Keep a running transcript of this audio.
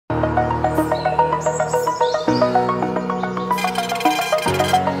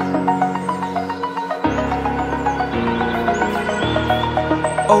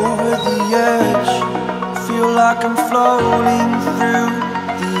like I'm floating through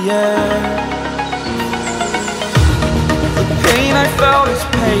the air. The pain I felt is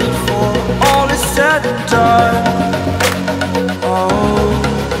paid for, all is said and done. Oh,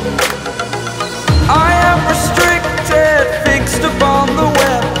 I am restricted, fixed upon the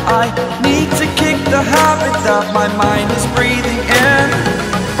web. I need to kick the habit that my mind is breathing in.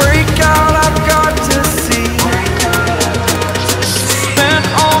 Break out, I've got to see. Spent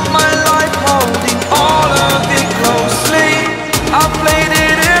all my life holding all of it closely. I played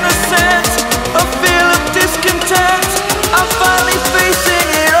it innocent, a feel of discontent. I'm finally facing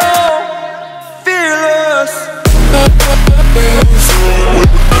it all, fearless.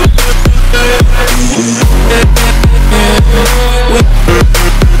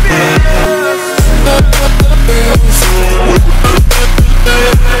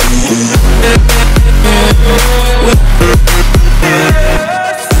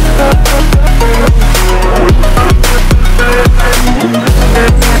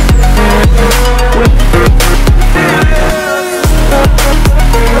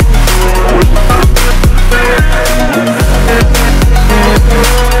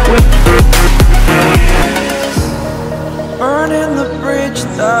 Burning the bridge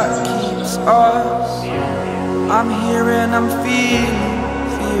that keeps us. I'm here and I'm feeling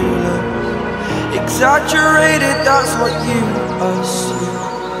fearless. Exaggerated, that's what you assume.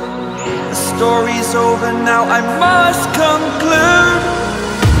 The story's over now, I must conclude.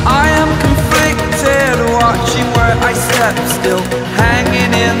 I am conflicted, watching where I step still, hanging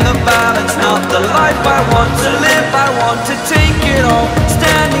in the balance. Not the life I want to live, I want to take it all.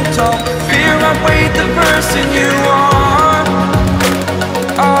 Standing tall, fear I weighed the person you